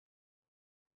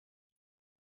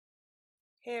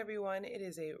Hey everyone, it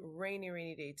is a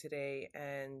rainy day today,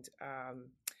 and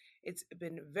it's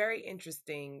been very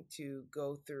interesting to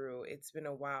go through. It's been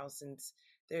a while since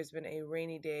there's been a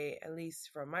rainy day, at least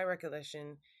from my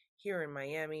recollection, here in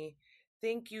Miami.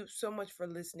 Thank you so much for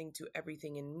listening to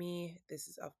Everything in Me. This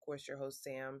is, of course, your host,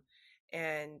 Sam.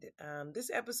 And this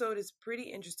episode is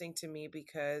pretty interesting to me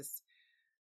because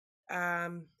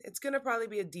it's going to probably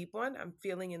be a deep one. I'm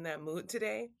feeling in that mood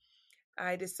today.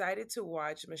 I decided to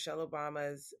watch Michelle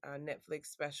Obama's Netflix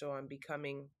special on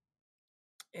Becoming.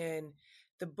 And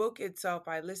the book itself,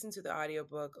 I listened to the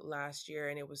audiobook last year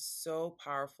and it was so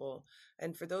powerful.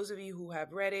 And for those of you who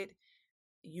have read it,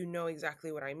 you know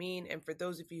exactly what I mean. And for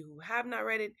those of you who have not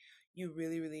read it, you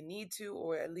really need to,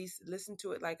 or at least listen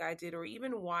to it like I did, or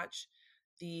even watch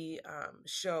the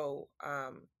show,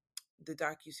 the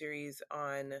docu-series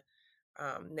on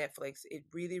Netflix. It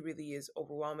really is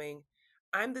overwhelming.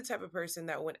 I'm the type of person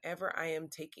that whenever I am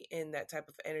taking in that type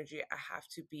of energy, I have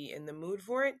to be in the mood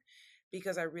for it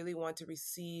because I really want to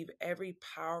receive every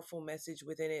powerful message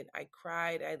within it. I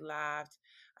cried, I laughed,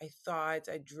 I thought,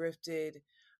 I drifted,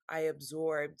 I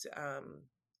absorbed,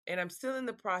 and I'm still in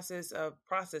the process of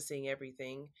processing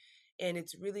everything. And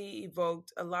it's really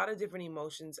evoked a lot of different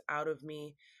emotions out of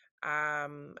me.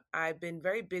 I've been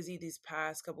very busy these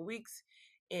past couple weeks,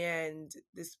 and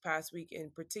this past week in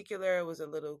particular was a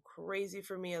little crazy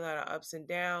for me, a lot of ups and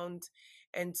downs.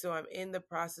 And so I'm in the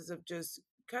process of just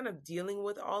kind of dealing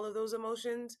with all of those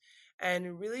emotions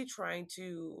and really trying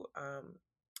to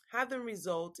have them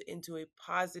result into a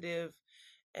positive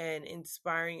and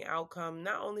inspiring outcome,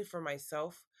 not only for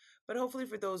myself, but hopefully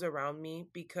for those around me,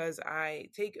 because I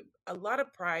take a lot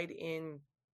of pride in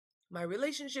my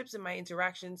relationships and my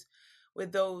interactions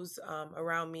with those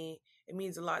around me. It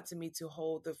means a lot to me to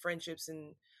hold the friendships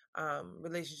and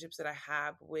relationships that I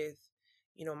have with,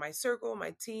 my circle,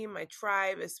 my team, my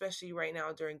tribe, especially right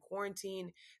now during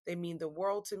quarantine. They mean the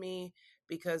world to me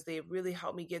because they really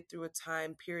helped me get through a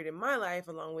time period in my life,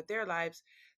 along with their lives,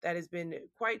 that has been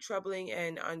quite troubling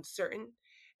and uncertain.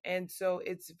 And so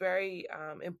it's very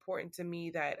important to me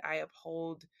that I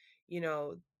uphold,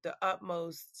 the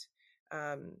utmost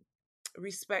um,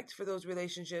 respect for those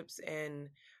relationships, and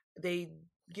they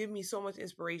give me so much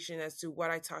inspiration as to what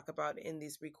I talk about in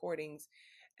these recordings.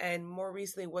 And more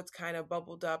recently, what's kind of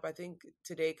bubbled up, I think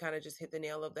today kind of just hit the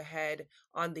nail of the head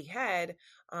on the head,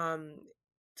 um,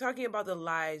 talking about the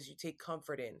lies you take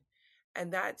comfort in.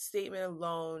 And that statement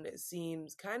alone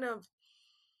seems kind of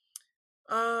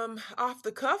off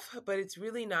the cuff, but it's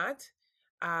really not.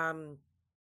 Um,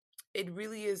 it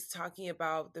really is talking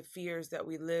about the fears that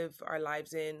we live our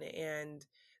lives in and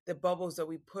the bubbles that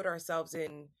we put ourselves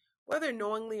in, whether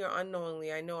knowingly or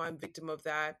unknowingly. I know I'm victim of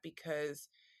that because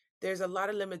there's a lot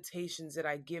of limitations that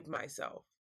I give myself,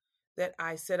 that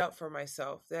I set up for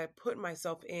myself, that I put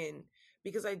myself in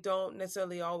because I don't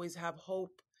necessarily always have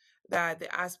hope that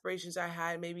the aspirations I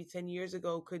had maybe 10 years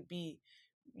ago could be,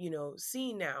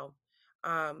 seen now.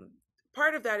 Um,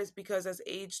 Part of that is because as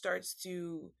age starts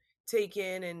to take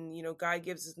in and, God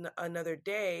gives us another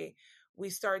day, we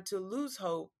start to lose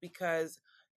hope because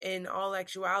in all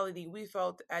actuality, we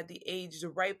felt at the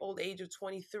ripe old age of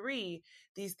 23,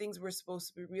 these things were supposed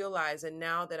to be realized. And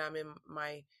now that I'm in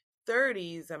my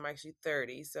 30s, I'm actually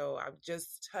 30, so I've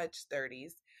just touched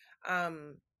 30s.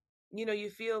 Um, you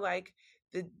feel like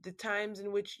the times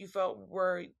in which you felt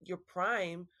were your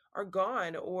prime are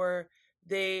gone, or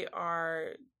they are,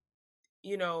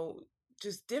 you know,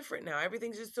 just different now.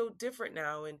 Everything's just so different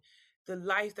now. And the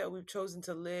life that we've chosen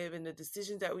to live and the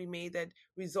decisions that we made that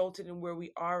resulted in where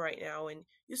we are right now. And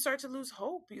you start to lose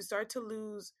hope. You start to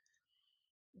lose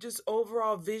just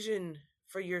overall vision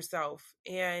for yourself.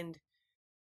 And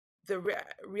the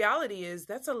reality is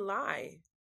that's a lie.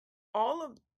 All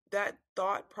of that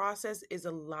thought process is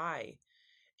a lie.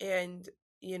 And,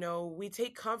 we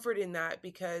take comfort in that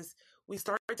because we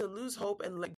start to lose hope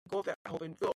and let go of that hope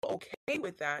and feel okay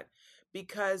with that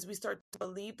because we start to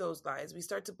believe those lies. We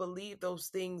start to believe those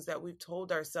things that we've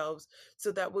told ourselves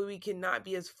so that way we cannot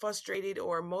be as frustrated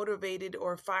or motivated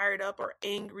or fired up or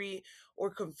angry or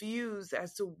confused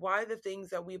as to why the things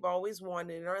that we've always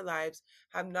wanted in our lives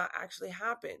have not actually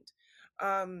happened.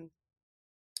 Um,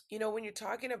 when you're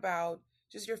talking about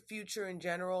just your future in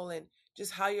general and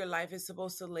just how your life is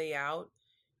supposed to lay out,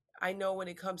 I know when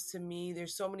it comes to me,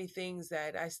 there's so many things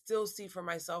that I still see for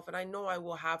myself, and I know I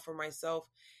will have for myself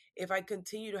if I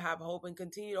continue to have hope and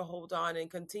continue to hold on and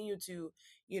continue to,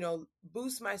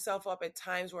 boost myself up at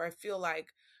times where I feel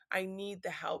like I need the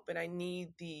help and I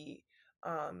need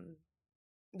um,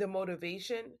 the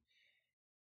motivation.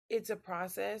 It's a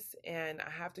process, and I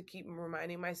have to keep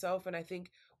reminding myself. And I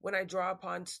think when I draw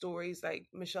upon stories like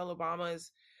Michelle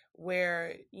Obama's,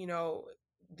 where,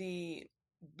 the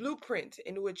blueprint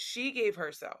in which she gave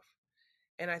herself.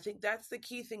 And I think that's the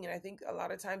key thing. And I think a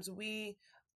lot of times we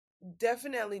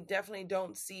definitely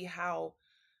don't see how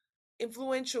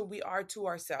influential we are to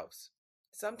ourselves.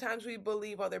 Sometimes we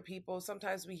believe other people,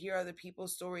 sometimes we hear other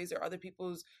people's stories or other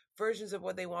people's versions of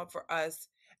what they want for us,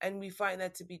 and we find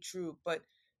that to be true. But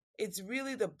it's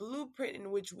really the blueprint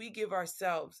in which we give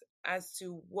ourselves as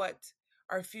to what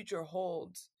our future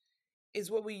holds is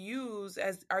what we use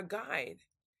as our guide.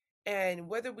 And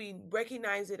whether we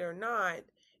recognize it or not,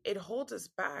 it holds us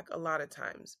back a lot of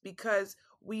times because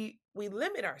we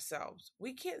limit ourselves.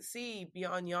 We can't see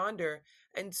beyond yonder.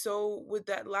 And so with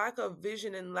that lack of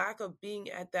vision and lack of being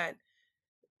at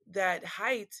that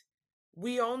height,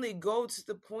 we only go to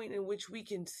the point in which we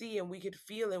can see and we can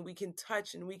feel and we can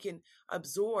touch and we can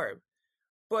absorb.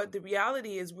 But the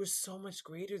reality is we're so much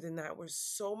greater than that. We're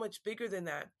so much bigger than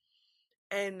that.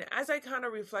 And as I kind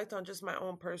of reflect on just my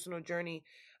own personal journey,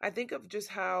 I think of just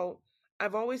how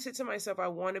I've always said to myself, I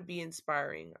want to be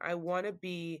inspiring. I want to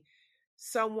be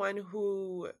someone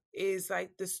who is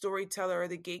like the storyteller or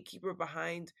the gatekeeper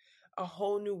behind a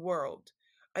whole new world.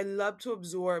 I love to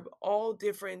absorb all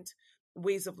different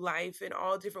ways of life and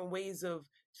all different ways of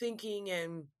thinking,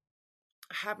 and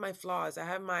I have my flaws. I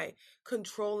have my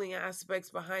controlling aspects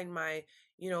behind my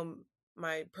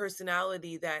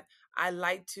personality that I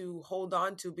like to hold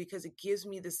on to because it gives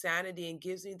me the sanity and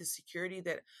gives me the security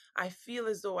that I feel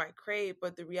as though I crave.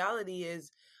 But the reality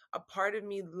is, a part of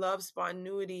me loves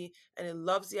spontaneity and it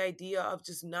loves the idea of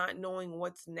just not knowing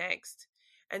what's next.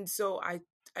 And so I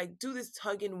do this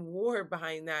tug and war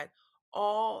behind that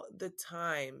all the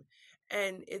time.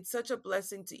 And it's such a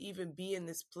blessing to even be in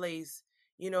this place.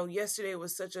 Yesterday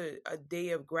was such a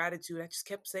day of gratitude. I just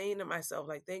kept saying to myself,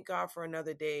 like, thank God for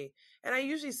another day. And I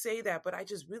usually say that, but I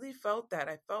just really felt that.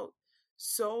 I felt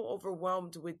so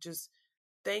overwhelmed with just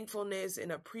thankfulness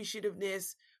and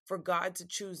appreciativeness for God to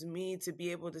choose me to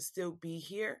be able to still be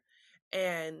here.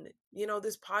 And,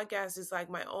 this podcast is like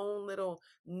my own little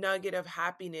nugget of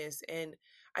happiness. And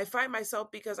I find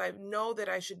myself, because I know that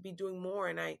I should be doing more,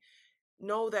 and I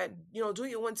know that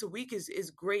doing it once a week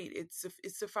is great. It's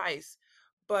suffice.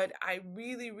 But I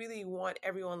really want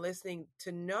everyone listening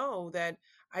to know that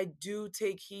I do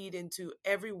take heed into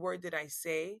every word that I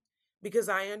say, because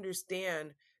I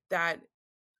understand that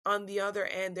on the other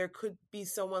end there could be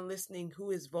someone listening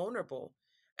who is vulnerable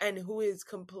and who is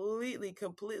completely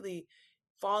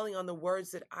falling on the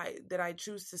words that I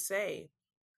choose to say.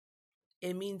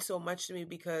 It means so much to me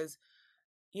because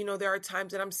there are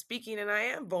times that I'm speaking and I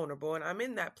am vulnerable and I'm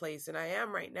in that place, and I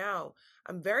am right now.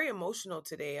 I'm very emotional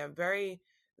today. I'm very,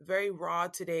 very raw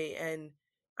today. And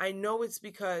I know it's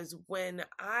because when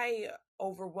I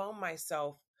overwhelm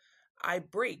myself, I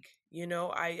break.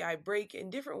 I break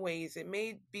in different ways. It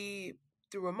may be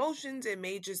through emotions, it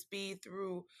may just be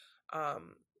through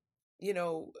um, you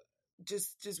know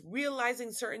just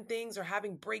realizing certain things or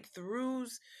having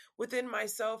breakthroughs within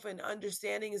myself, and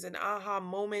understanding is an aha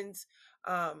moment,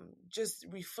 just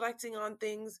reflecting on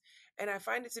things. And I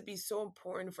find it to be so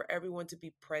important for everyone to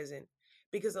be present,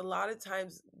 because a lot of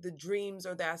times the dreams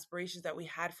or the aspirations that we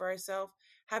had for ourselves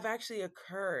have actually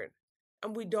occurred,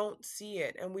 and we don't see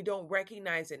it and we don't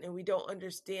recognize it and we don't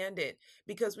understand it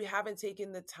because we haven't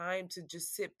taken the time to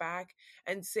just sit back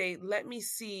and say, let me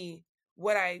see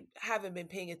what I haven't been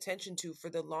paying attention to for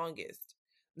the longest.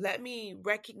 Let me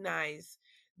recognize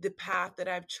the path that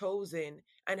I've chosen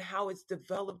and how it's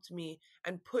developed me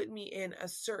and put me in a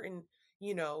certain,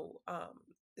 you know, um,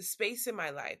 space in my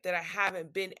life that I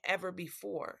haven't been ever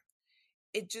before.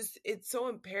 It's so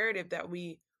imperative that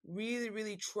we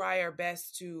really try our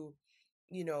best to,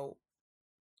 you know,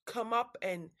 come up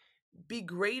and be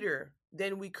greater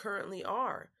than we currently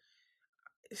are.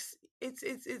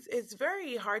 It's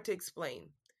very hard to explain.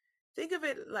 Think of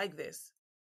it like this,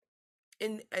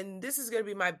 and this is going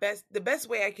to be the best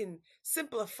way I can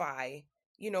simplify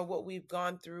what we've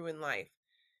gone through in life.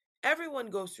 Everyone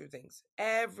goes through things.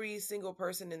 Every single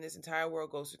person in this entire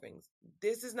world goes through things.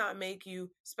 This does not make you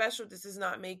special. This does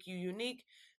not make you unique.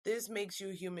 This makes you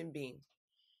a human being.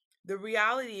 The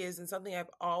reality is, and something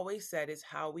I've always said, is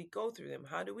how we go through them.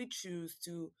 How do we choose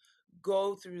to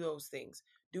go through those things?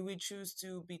 Do we choose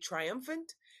to be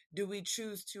triumphant? Do we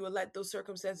choose to let those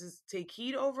circumstances take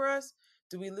heat over us?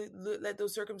 Do we let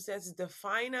those circumstances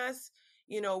define us?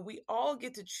 We all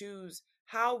get to choose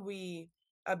how we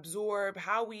absorb,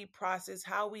 how we process,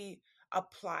 how we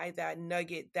apply that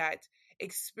nugget, that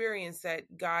experience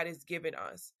that God has given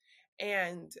us.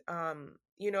 And,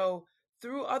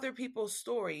 through other people's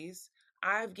stories,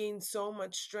 I've gained so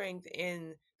much strength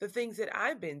in the things that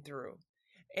I've been through.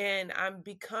 And I'm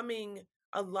becoming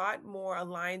a lot more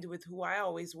aligned with who I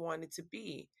always wanted to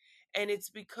be. And it's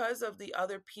because of the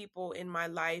other people in my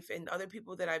life and other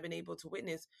people that I've been able to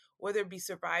witness, whether it be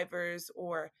survivors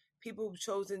or people who've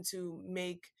chosen to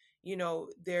make,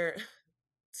 their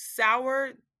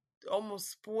sour,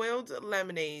 almost spoiled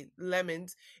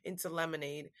lemons into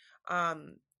lemonade.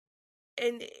 Um,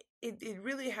 and it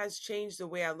really has changed the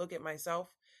way I look at myself,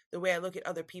 the way I look at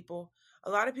other people.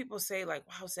 A lot of people say, like,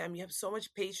 wow, Sam, you have so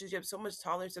much patience, you have so much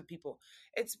tolerance of people.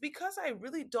 It's because I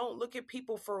really don't look at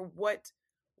people for what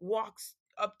walks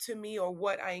up to me or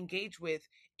what I engage with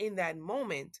in that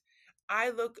moment. I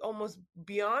look almost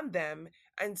beyond them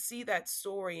and see that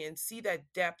story and see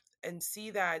that depth and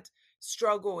see that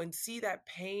struggle and see that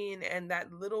pain and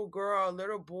that little girl,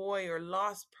 little boy, or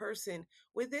lost person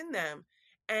within them.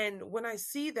 And when I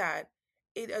see that,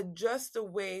 it adjusts the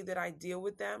way that I deal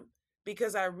with them,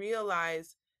 because I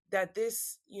realize that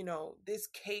this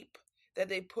cape that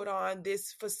they put on,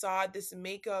 this facade, this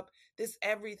makeup, this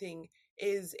everything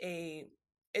is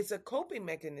it's a coping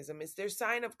mechanism. It's their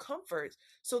sign of comfort.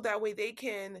 So that way they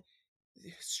can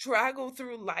struggle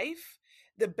through life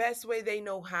the best way they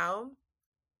know how.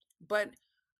 But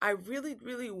I really,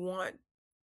 really want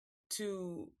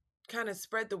to kind of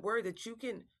spread the word that you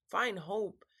can find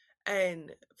hope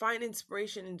and find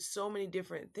inspiration in so many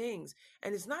different things.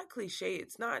 And it's not cliche.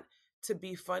 It's not to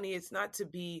be funny. It's not to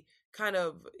be kind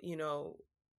of,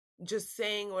 just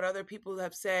saying what other people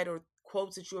have said or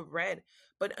quotes that you have read.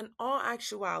 But in all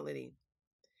actuality,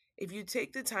 if you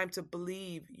take the time to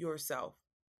believe yourself,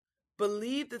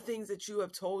 believe the things that you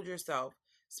have told yourself,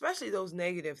 especially those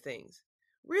negative things.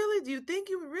 Really, do you think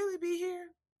you would really be here?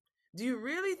 Do you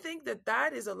really think that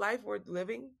that is a life worth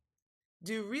living?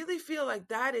 Do you really feel like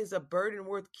that is a burden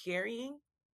worth carrying?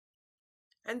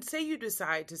 And say you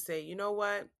decide to say, you know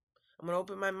what? I'm going to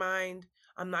open my mind.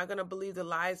 I'm not going to believe the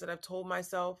lies that I've told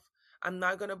myself. I'm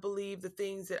not going to believe the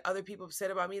things that other people have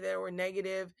said about me that were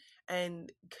negative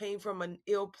and came from an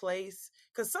ill place.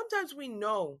 Because sometimes we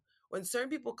know when certain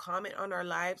people comment on our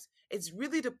lives, it's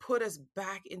really to put us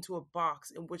back into a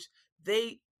box in which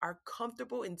they are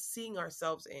comfortable in seeing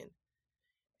ourselves in.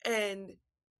 And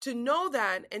to know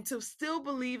that and to still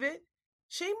believe it,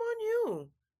 shame on you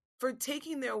for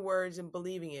taking their words and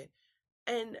believing it.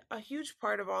 And a huge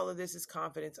part of all of this is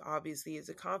confidence, obviously, is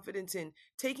a confidence in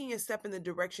taking a step in the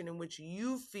direction in which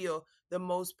you feel the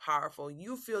most powerful,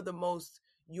 you feel the most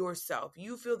yourself,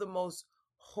 you feel the most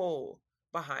whole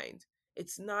behind.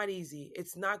 It's not easy,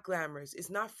 it's not glamorous,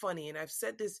 it's not funny. And I've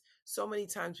said this so many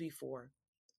times before,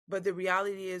 but the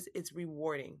reality is it's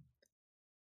rewarding.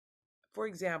 For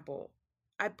example,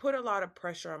 I put a lot of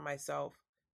pressure on myself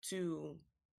to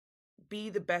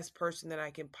be the best person that I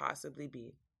can possibly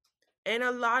be. And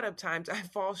a lot of times I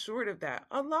fall short of that.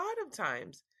 A lot of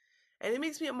times. And it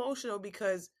makes me emotional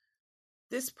because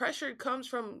this pressure comes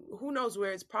from who knows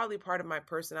where. It's probably part of my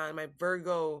personality, my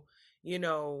Virgo, you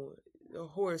know,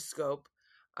 horoscope.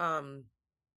 Um,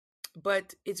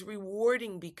 but it's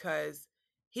rewarding because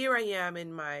here I am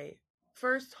in my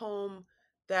first home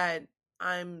that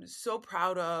I'm so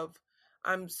proud of.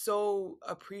 I'm so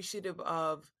appreciative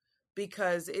of,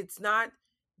 because it's not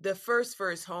the first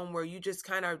home where you just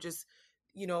kind of just,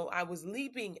 I was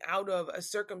leaping out of a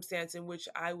circumstance in which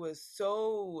I was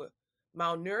so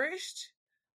malnourished,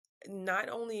 not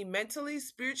only mentally,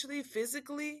 spiritually,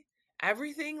 physically,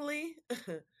 everythingly.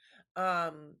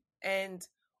 And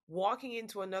walking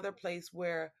into another place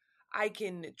where I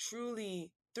can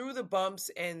truly, through the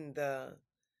bumps and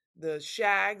the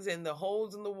shags and the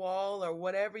holes in the wall or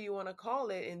whatever you want to call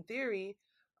it in theory,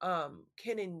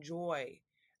 can enjoy.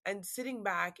 And sitting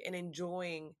back and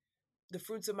enjoying the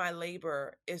fruits of my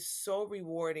labor is so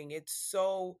rewarding. It's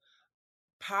so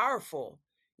powerful.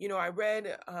 I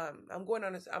read,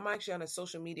 I'm actually on a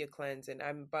social media cleanse, and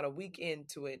I'm about a week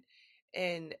into it.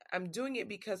 And I'm doing it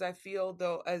because I feel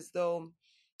though as though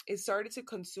it started to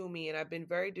consume me, and I've been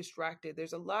very distracted.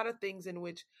 There's a lot of things in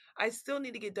which I still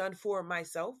need to get done for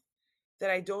myself that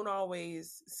I don't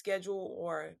always schedule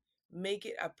or make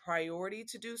it a priority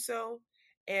to do so.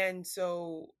 And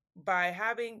so by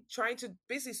trying to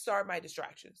basically starve my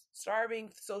distractions, starving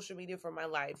social media for my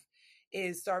life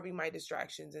is starving my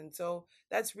distractions. And so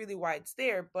that's really why it's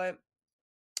there. But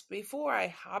before I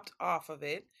hopped off of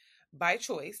it by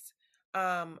choice,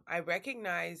 I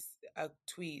recognized a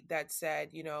tweet that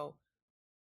said,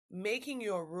 making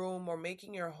your room or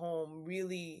making your home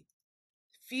really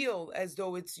feel as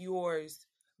though it's yours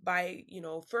by,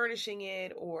 furnishing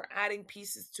it or adding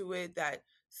pieces to it that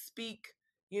speak,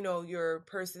 your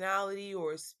personality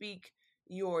or speak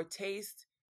your taste.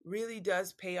 really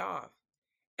does pay off.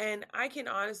 And I can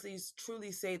honestly,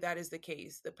 truly say that is the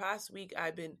case. The past week,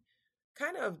 I've been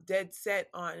kind of dead set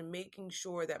on making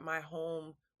sure that my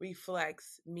home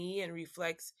reflects me and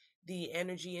reflects the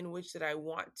energy in which that I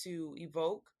want to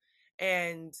evoke.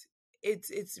 And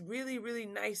it's really really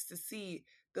nice to see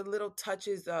the little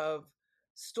touches of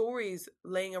stories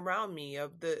laying around me,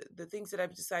 of the things that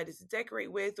I've decided to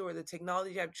decorate with, or the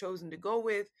technology I've chosen to go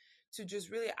with to just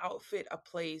really outfit a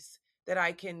place that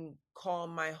I can call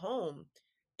my home.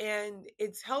 And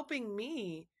it's helping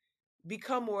me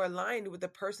become more aligned with the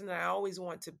person that I always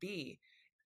want to be.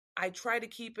 I try to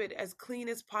keep it as clean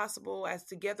as possible, as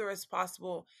together as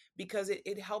possible, because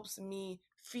it helps me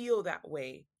feel that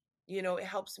way. It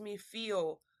helps me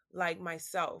feel like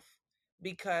myself,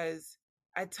 because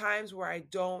at times where I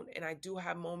don't, and I do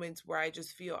have moments where I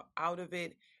just feel out of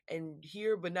it and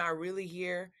here, but not really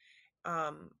here,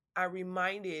 I'm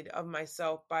reminded of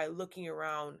myself by looking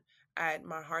around at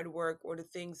my hard work or the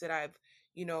things that I've,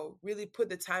 really put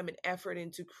the time and effort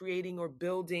into creating or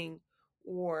building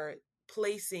or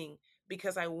placing,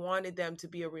 because I wanted them to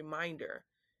be a reminder.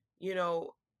 You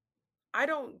know, I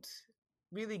don't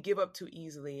really give up too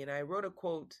easily. And I wrote a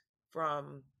quote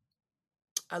from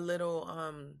a little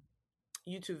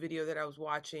YouTube video that I was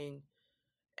watching.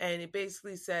 And it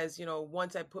basically says,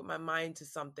 once I put my mind to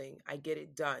something, I get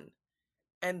it done.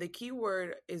 And the key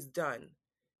word is done.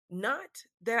 Not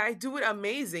that I do it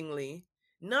amazingly,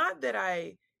 not that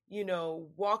I,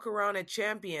 walk around a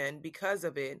champion because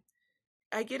of it.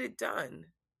 I get it done.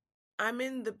 I'm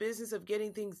in the business of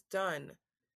getting things done.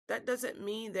 That doesn't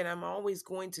mean that I'm always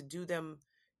going to do them,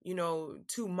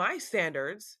 to my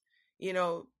standards. You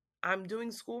know, I'm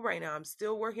doing school right now. I'm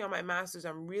still working on my master's.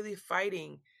 I'm really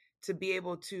fighting to be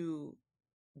able to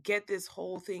get this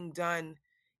whole thing done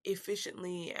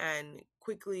efficiently and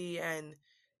quickly and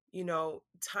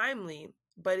timely,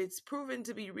 but it's proven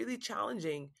to be really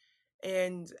challenging.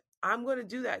 And I'm going to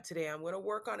do that today. I'm going to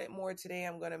work on it more today.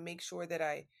 I'm going to make sure that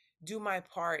I do my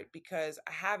part, because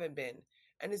I haven't been.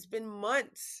 And it's been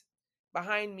months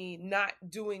behind me not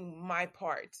doing my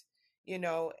part,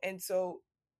 and so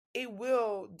it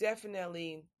will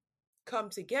definitely come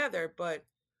together, but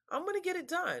I'm going to get it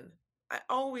done. I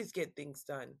always get things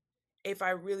done if I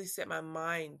really set my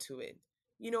mind to it.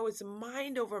 It's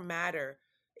mind over matter.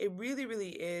 It really, really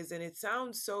is. And it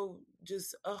sounds so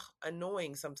just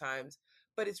annoying sometimes,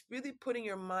 but it's really putting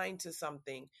your mind to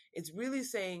something. It's really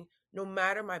saying, no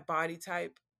matter my body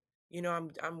type,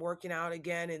 I'm working out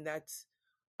again, and that's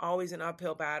always an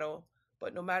uphill battle.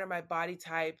 But no matter my body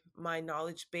type, my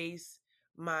knowledge base,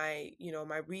 my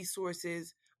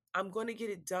resources, I'm going to get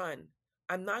it done.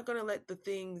 I'm not going to let the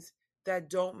things that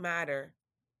don't matter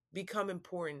become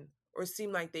important or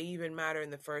seem like they even matter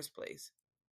in the first place.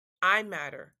 I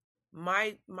matter.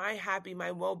 My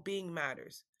well-being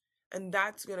matters. And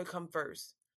that's going to come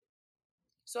first.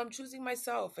 So I'm choosing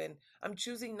myself, and I'm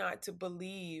choosing not to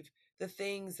believe the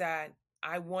things that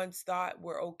I once thought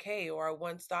were okay, or I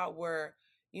once thought were,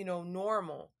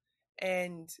 normal.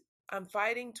 And I'm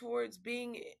fighting towards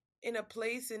being in a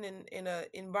place, in a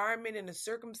environment, in a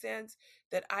circumstance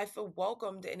that I feel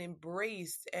welcomed and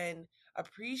embraced and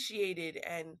appreciated,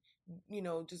 and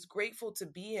just grateful to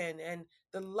be in. And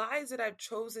the lies that I've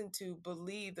chosen to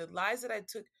believe, the lies that I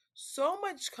took so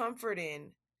much comfort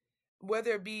in,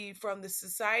 whether it be from the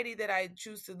society that I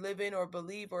choose to live in or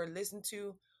believe or listen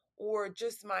to, or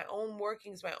just my own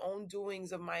workings, my own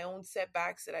doings, of my own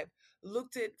setbacks that I've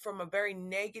looked at from a very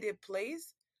negative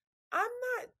place. I'm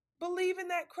not believing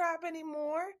that crap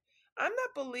anymore. I'm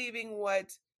not believing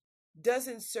what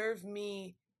doesn't serve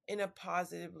me in a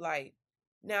positive light.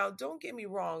 Now, don't get me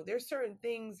wrong, there's certain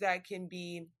things that can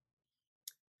be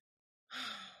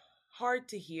hard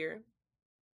to hear,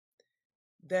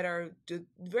 that are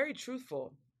very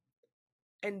truthful.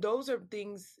 And those are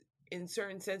things in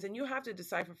certain sense, and you have to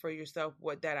decipher for yourself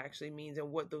what that actually means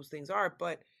and what those things are.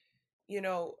 But you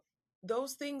know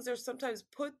those things are sometimes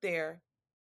put there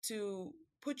to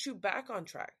put you back on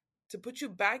track, to put you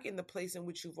back in the place in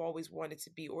which you've always wanted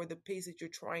to be, or the place that you're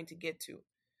trying to get to.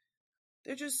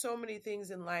 There's just so many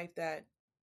things in life that,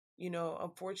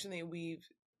 unfortunately, we've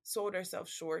sold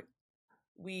ourselves short.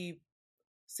 We've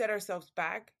set ourselves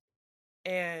back,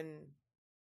 and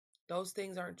those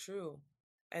things aren't true,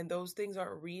 and those things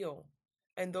aren't real,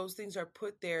 and those things are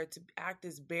put there to act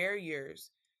as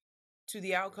barriers to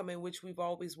the outcome in which we've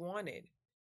always wanted.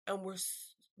 And we're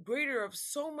greater of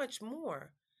so much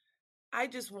more. I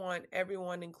just want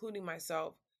everyone, including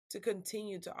myself, to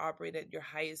continue to operate at your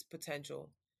highest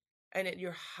potential and at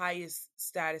your highest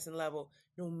status and level,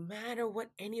 no matter what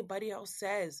anybody else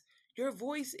says. Your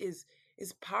voice is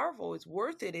powerful. It's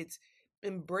worth it.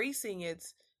 embracing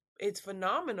it's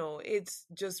phenomenal. It's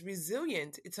just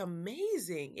resilient. It's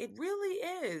amazing. It really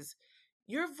is.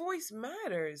 Your voice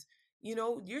matters. You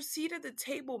know, your seat at the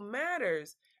table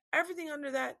matters. Everything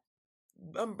under that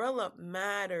umbrella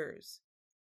matters.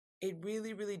 It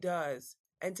really, really does.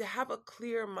 And to have a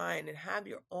clear mind and have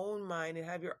your own mind and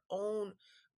have your own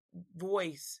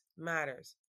voice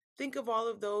matters. Think of all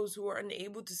of those who are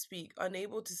unable to speak,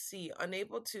 unable to see,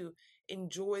 unable to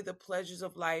enjoy the pleasures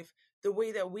of life the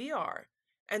way that we are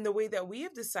and the way that we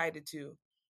have decided to.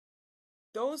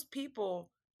 Those people,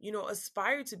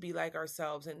 aspire to be like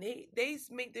ourselves, and they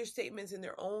make their statements in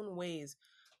their own ways.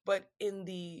 But in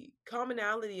the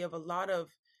commonality of a lot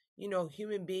of,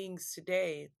 human beings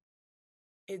today,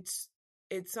 it's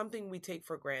it's something we take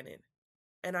for granted.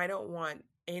 And I don't want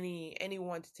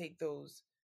anyone to take those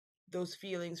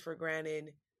feelings for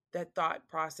granted, that thought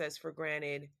process for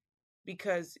granted,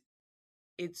 because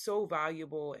it's so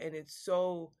valuable and it's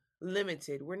so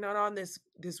limited. We're not on this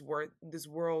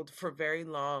world for very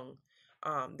long.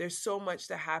 There's so much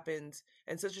that happens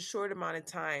in such a short amount of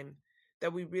time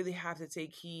that we really have to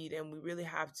take heed, and we really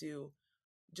have to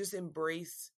just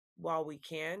embrace while we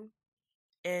can.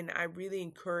 And I really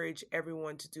encourage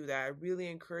everyone to do that. I really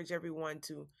encourage everyone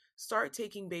to start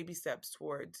taking baby steps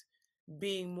towards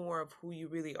being more of who you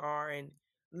really are, and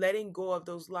letting go of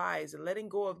those lies and letting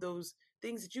go of those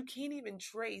things that you can't even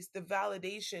trace the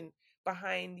validation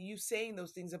behind you saying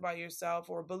those things about yourself,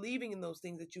 or believing in those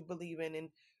things that you believe in, and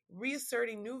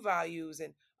reasserting new values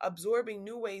and absorbing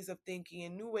new ways of thinking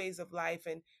and new ways of life,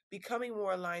 and becoming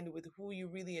more aligned with who you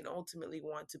really and ultimately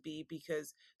want to be.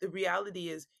 Because the reality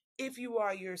is, if you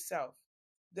are yourself,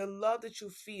 the love that you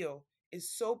feel is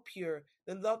so pure.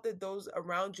 The love that those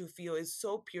around you feel is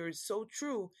so pure, is so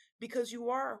true, because you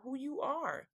are who you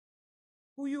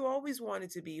always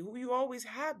wanted to be, who you always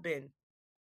have been,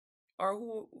 or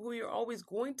who you're always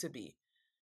going to be.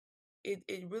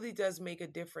 It really does make a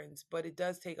difference, but it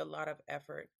does take a lot of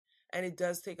effort, and it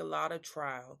does take a lot of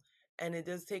trial, and it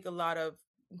does take a lot of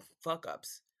fuck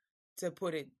ups, to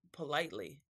put it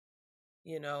politely.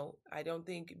 I don't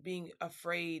think being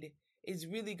afraid is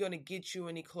really going to get you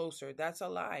any closer. That's a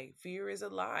lie. Fear is a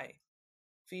lie.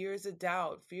 Fear is a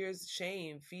doubt. Fear is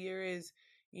shame. Fear is,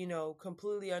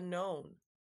 completely unknown.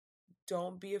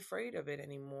 Don't be afraid of it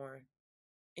anymore.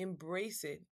 Embrace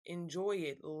it. Enjoy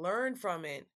it. Learn from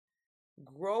it.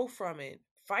 Grow from it.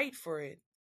 Fight for it.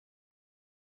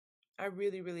 I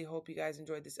really, really hope you guys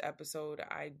enjoyed this episode.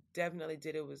 I definitely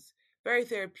did. It was very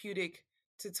therapeutic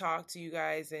to talk to you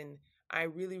guys, and I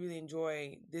really, really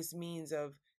enjoy this means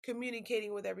of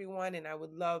communicating with everyone. And I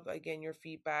would love, again, your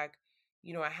feedback.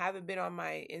 I haven't been on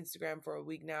my Instagram for a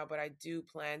week now, but I do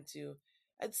plan to,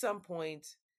 at some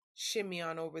point, shimmy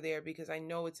on over there, because I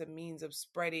know it's a means of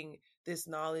spreading this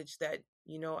knowledge that,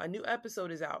 a new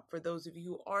episode is out for those of you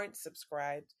who aren't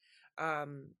subscribed.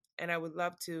 Um, and I would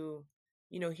love to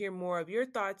hear more of your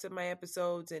thoughts of my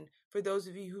episodes. And for those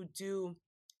of you who do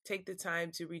take the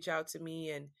time to reach out to me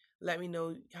and let me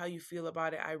know how you feel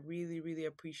about it, I really, really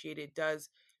appreciate it. It does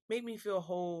make me feel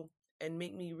whole and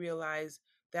make me realize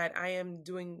that I am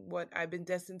doing what I've been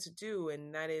destined to do,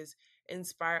 and that is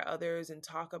inspire others and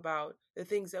talk about the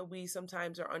things that we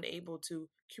sometimes are unable to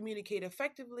communicate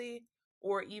effectively,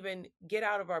 or even get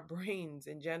out of our brains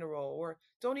in general, or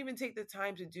don't even take the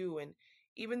time to do. And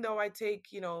even though I take,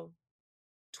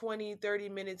 20, 30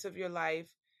 minutes of your life,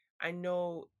 I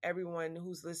know everyone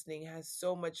who's listening has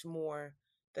so much more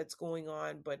that's going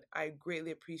on, but I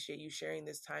greatly appreciate you sharing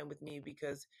this time with me,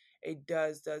 because it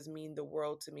does mean the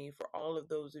world to me, for all of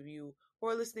those of you who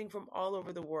are listening from all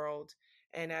over the world.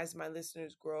 And as my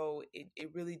listeners grow,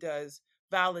 it really does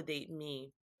validate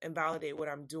me and validate what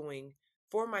I'm doing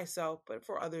for myself, but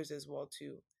for others as well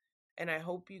too. And I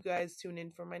hope you guys tune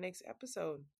in for my next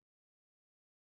episode.